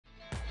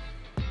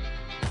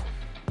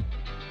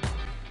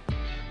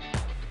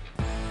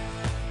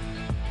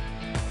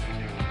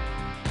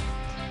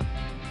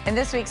In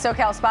this week's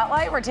SoCal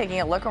Spotlight, we're taking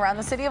a look around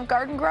the city of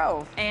Garden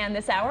Grove. And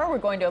this hour, we're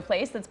going to a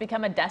place that's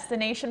become a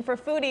destination for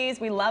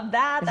foodies. We love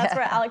that. That's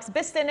where Alex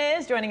Biston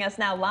is, joining us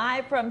now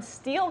live from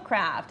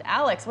SteelCraft.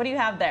 Alex, what do you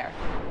have there?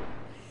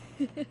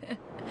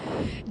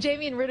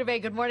 Jamie and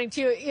Rudabeh, good morning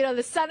to you. You know,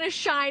 the sun is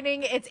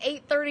shining. It's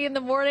 8:30 in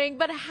the morning,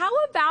 but how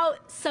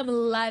about some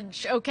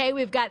lunch? Okay,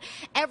 we've got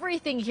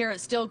everything here at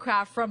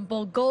SteelCraft, from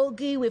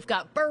bulgogi, we've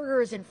got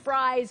burgers and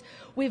fries,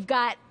 we've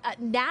got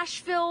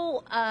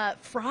Nashville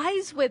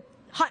fries with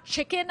hot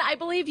chicken, I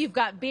believe. You've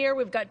got beer,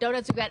 we've got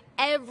donuts, we've got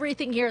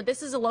everything here.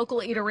 This is a local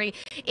eatery.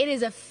 It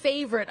is a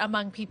favorite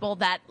among people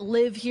that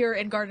live here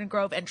in Garden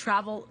Grove and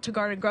travel to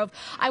Garden Grove.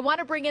 I want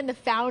to bring in the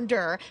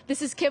founder.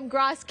 This is Kim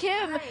Gross.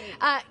 Kim,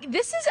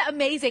 this is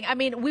amazing. I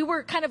mean, we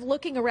were kind of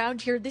looking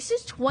around here. This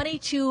is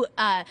 22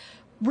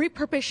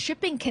 repurposed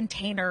shipping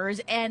containers,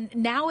 and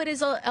now it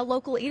is a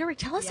local eatery.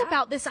 Tell us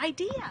about this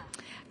idea.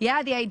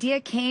 Yeah, the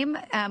idea came,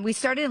 we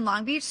started in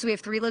Long Beach, so we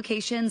have 3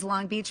 locations: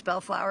 Long Beach,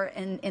 Bellflower,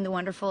 and in the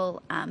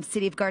wonderful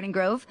city of Garden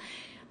Grove.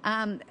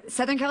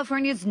 Southern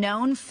California is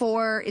known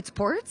for its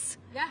ports.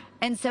 Yeah.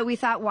 And so we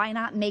thought, why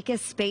not make a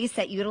space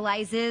that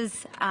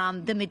utilizes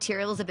the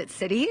materials of its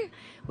city,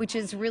 which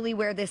is really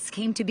where this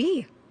came to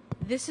be.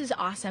 This is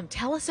awesome.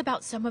 Tell us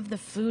about some of the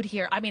food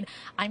here. I mean,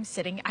 I'm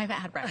sitting, I haven't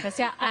had breakfast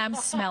yet. I'm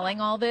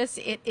smelling all this.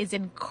 It is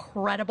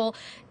incredible.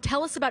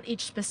 Tell us about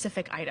each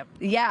specific item.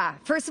 Yeah.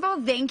 First of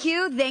all, thank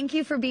you. Thank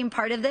you for being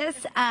part of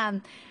this.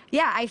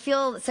 Yeah, I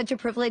feel such a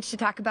privilege to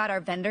talk about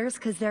our vendors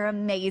because they're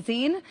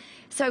amazing.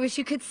 So I wish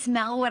you could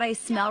smell what I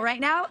smell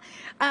right now.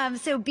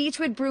 So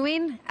Beechwood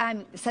Brewing,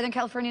 Southern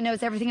California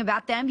knows everything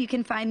about them. You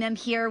can find them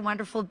here,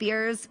 wonderful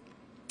beers.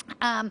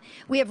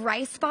 We have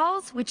rice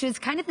balls, which is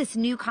kind of this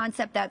new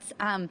concept that's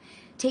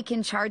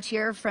taken charge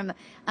here from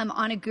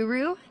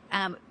Onaguru.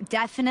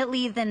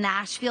 Definitely the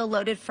Nashville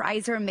loaded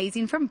fries are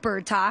amazing from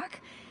Bird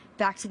Talk.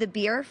 Back to the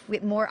beer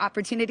with more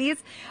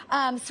opportunities.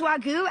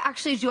 Swagoo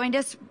actually joined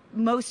us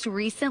most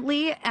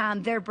recently.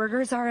 Their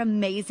burgers are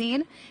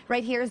amazing.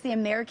 Right here is the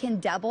American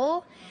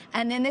Double,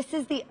 and then this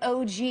is the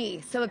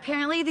OG. So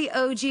apparently the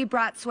OG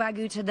brought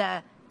Swagoo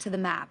to the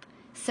map.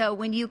 So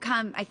when you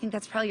come, I think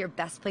that's probably your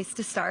best place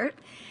to start.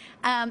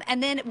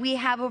 And then we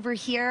have over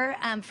here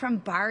from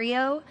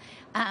Barrio,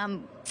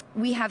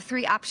 we have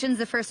 3 options.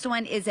 The first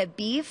one is a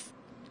beef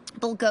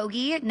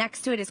bulgogi.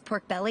 Next to it is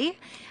pork belly.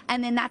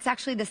 And then that's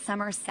actually the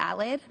summer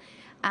salad.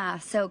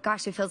 So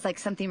gosh, it feels like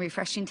something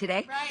refreshing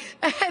today.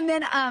 Right. And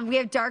then we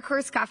have Dark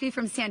Horse Coffee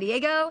from San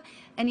Diego.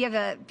 And you have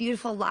a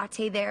beautiful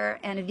latte there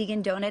and a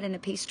vegan donut and a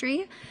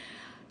pastry.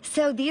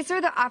 So these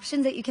are the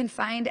options that you can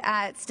find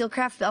at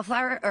SteelCraft,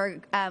 Bellflower,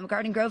 or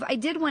Garden Grove. I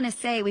did want to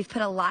say we've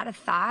put a lot of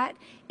thought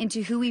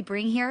into who we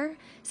bring here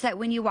so that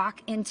when you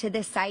walk into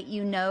this site,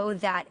 you know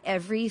that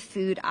every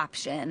food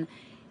option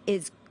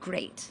is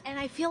great. And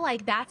I feel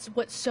like that's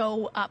what's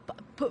so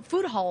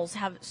food halls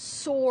have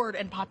soared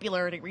in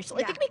popularity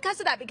recently. I think because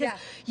of that, because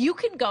you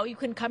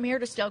can come here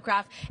to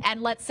SteelCraft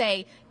and let's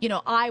say, you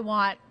know, I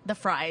want the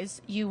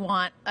fries, you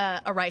want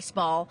a rice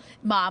ball,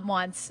 mom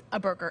wants a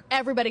burger.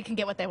 Everybody can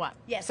get what they want.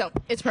 Yes. So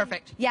it's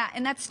perfect. Yeah,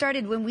 and that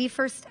started when we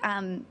first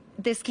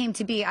this came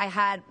to be. I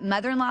had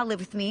mother-in-law live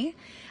with me.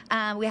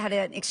 We had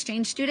an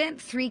exchange student,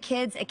 3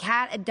 kids, a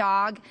cat, a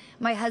dog,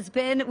 my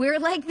husband. We were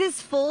like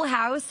this full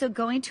house. So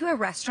going to a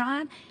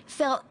restaurant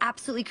felt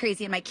absolutely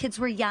crazy. And my kids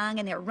were young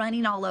and they were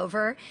running all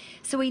over.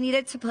 So we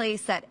needed a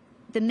place that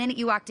the minute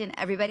you walked in,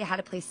 everybody had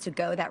a place to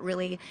go that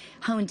really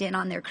honed in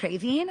on their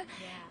craving.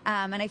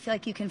 Yeah. And I feel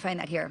like you can find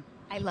that here.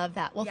 I love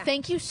that. Well,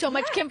 thank you so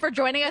much, Kim, for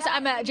joining us.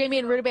 I'm Jamie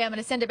and Rudabeh. I'm going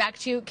to send it back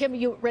to you. Kim,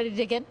 you ready to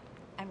dig in?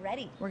 I'm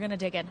ready. We're going to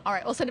dig in. All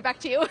right, we'll send it back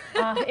to you.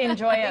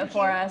 Enjoy it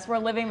for us. We're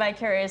living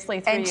vicariously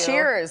through you. And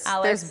cheers.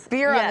 Alex. There's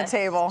beer on the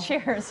table.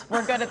 Cheers.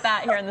 We're good at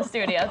that here in the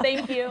studio.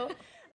 Thank you.